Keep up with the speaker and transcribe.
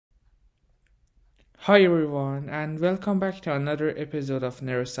Hi everyone, and welcome back to another episode of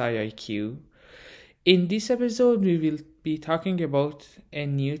Neurosci IQ. In this episode, we will be talking about a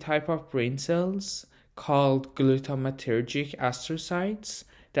new type of brain cells called glutamatergic astrocytes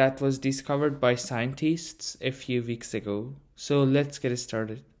that was discovered by scientists a few weeks ago. So let's get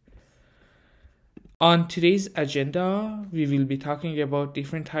started. On today's agenda, we will be talking about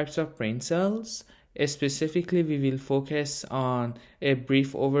different types of brain cells. Specifically, we will focus on a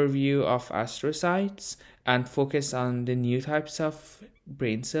brief overview of astrocytes and focus on the new types of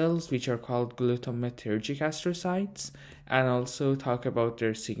brain cells, which are called glutamatergic astrocytes, and also talk about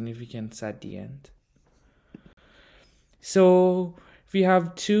their significance at the end. So, we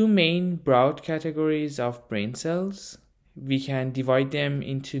have two main broad categories of brain cells. We can divide them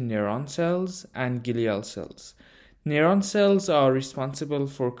into neuron cells and glial cells. Neuron cells are responsible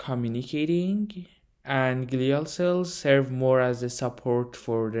for communicating, and glial cells serve more as a support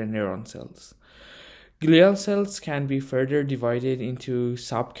for the neuron cells. Glial cells can be further divided into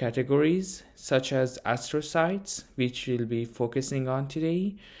subcategories such as astrocytes, which we'll be focusing on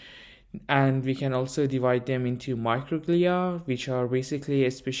today, and we can also divide them into microglia, which are basically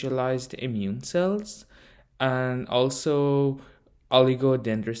specialized immune cells, and also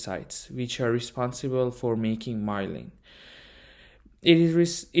oligodendrocytes, which are responsible for making myelin. It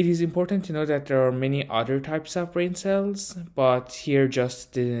is important to know that there are many other types of brain cells, but here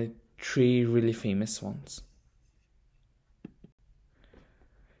just the three really famous ones.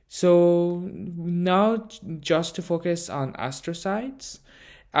 So now just to focus on astrocytes.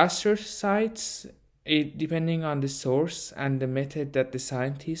 Astrocytes, depending on the source and the method that the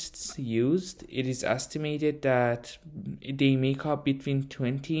scientists used, it is estimated that they make up between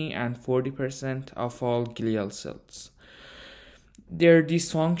 20 and 40% of all glial cells. Their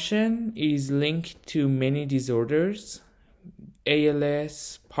dysfunction is linked to many disorders: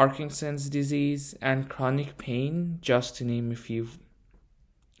 ALS, Parkinson's disease, and chronic pain, just to name a few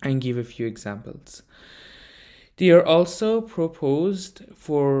and give a few examples. They are also proposed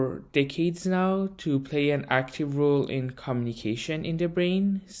for decades now to play an active role in communication in the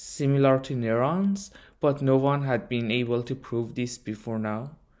brain, similar to neurons, but no one had been able to prove this before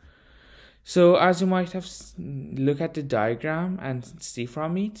now. So as you might have look at the diagram and see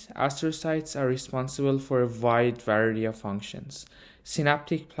from it, astrocytes are responsible for a wide variety of functions: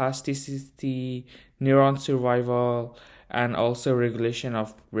 synaptic plasticity, neuron survival, and also regulation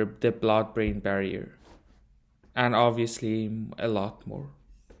of the blood-brain barrier, and obviously a lot more.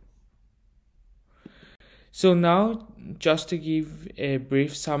 So now, just to give a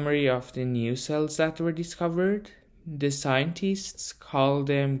brief summary of the new cells that were discovered, the scientists call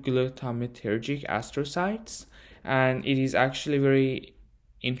them glutamatergic astrocytes, and it is actually very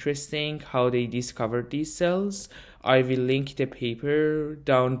interesting how they discovered these cells. I will link the paper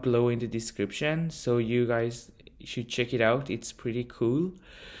down below in the description, so you guys should check it out. It's pretty cool.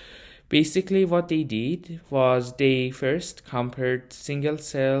 Basically, what they did was they first compared single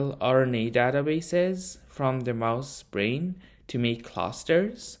cell RNA databases from the mouse brain to make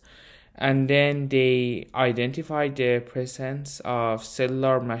clusters, and then they identified the presence of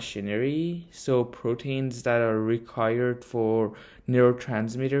cellular machinery, so proteins that are required for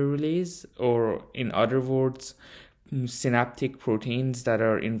neurotransmitter release, or in other words, synaptic proteins that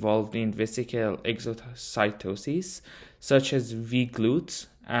are involved in vesicle exocytosis, such as V-GLUT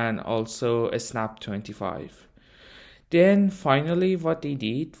and also a SNAP25. Then finally what they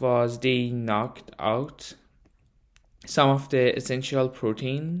did was they knocked out some of the essential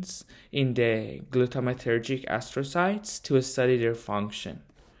proteins in the glutamatergic astrocytes to study their function.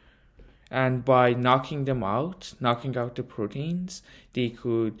 And by knocking out the proteins, they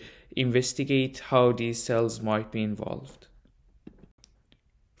could investigate how these cells might be involved.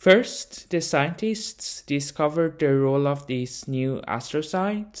 First, the scientists discovered the role of these new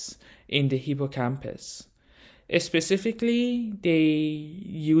astrocytes in the hippocampus. Specifically, they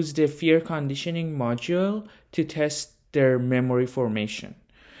used the fear conditioning module to test their memory formation.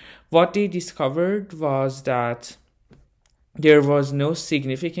 What they discovered was that there was no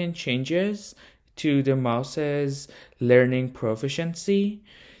significant changes to the mouse's learning proficiency,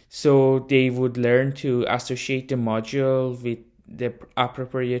 so they would learn to associate the module with the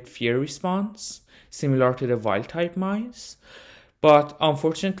appropriate fear response, similar to the wild-type mice. But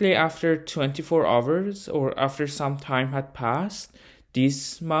unfortunately, after 24 hours or after some time had passed,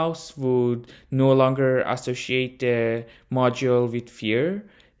 this mouse would no longer associate the module with fear,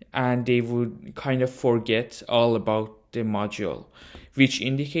 and they would kind of forget all about the module, which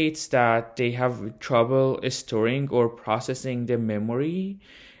indicates that they have trouble storing or processing the memory,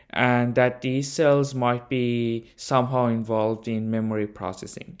 and that these cells might be somehow involved in memory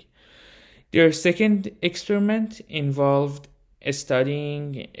processing. Their second experiment involved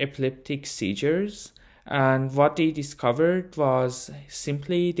studying epileptic seizures, and what they discovered was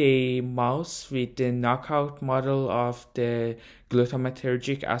simply the mouse with the knockout model of the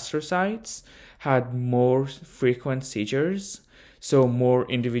glutamatergic astrocytes had more frequent seizures, so more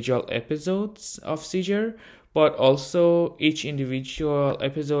individual episodes of seizure, but also each individual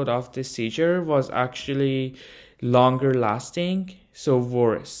episode of the seizure was actually longer lasting, so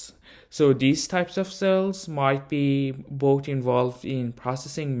worse. So these types of cells might be both involved in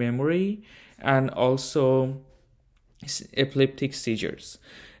processing memory and also epileptic seizures.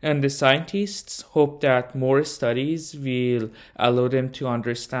 And the scientists hope that more studies will allow them to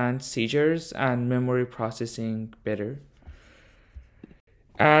understand seizures and memory processing better.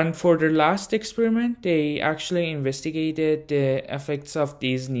 And for their last experiment, they actually investigated the effects of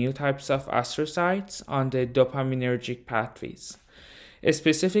these new types of astrocytes on the dopaminergic pathways.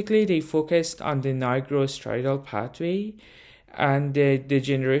 Specifically, they focused on the nigrostriatal pathway, and the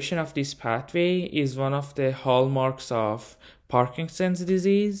degeneration of this pathway is one of the hallmarks of Parkinson's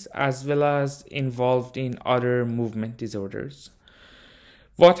disease, as well as involved in other movement disorders.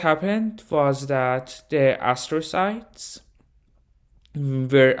 What happened was that the astrocytes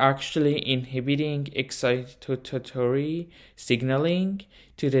were actually inhibiting excitatory signaling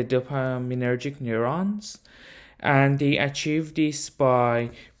to the dopaminergic neurons, and they achieved this by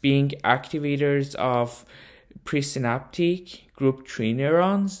being activators of presynaptic group 3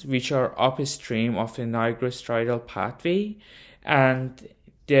 neurons, which are upstream of the nigrostriatal pathway, and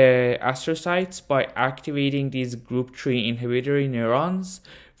the astrocytes, by activating these group 3 inhibitory neurons,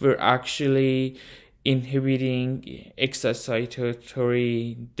 were actually inhibiting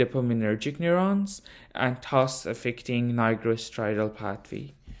excitatory dopaminergic neurons and thus affecting nigrostriatal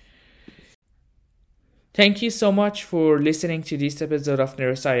pathway. Thank you so much for listening to this episode of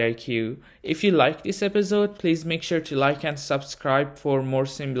Neurosci IQ. If you like this episode, please make sure to like and subscribe for more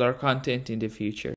similar content in the future.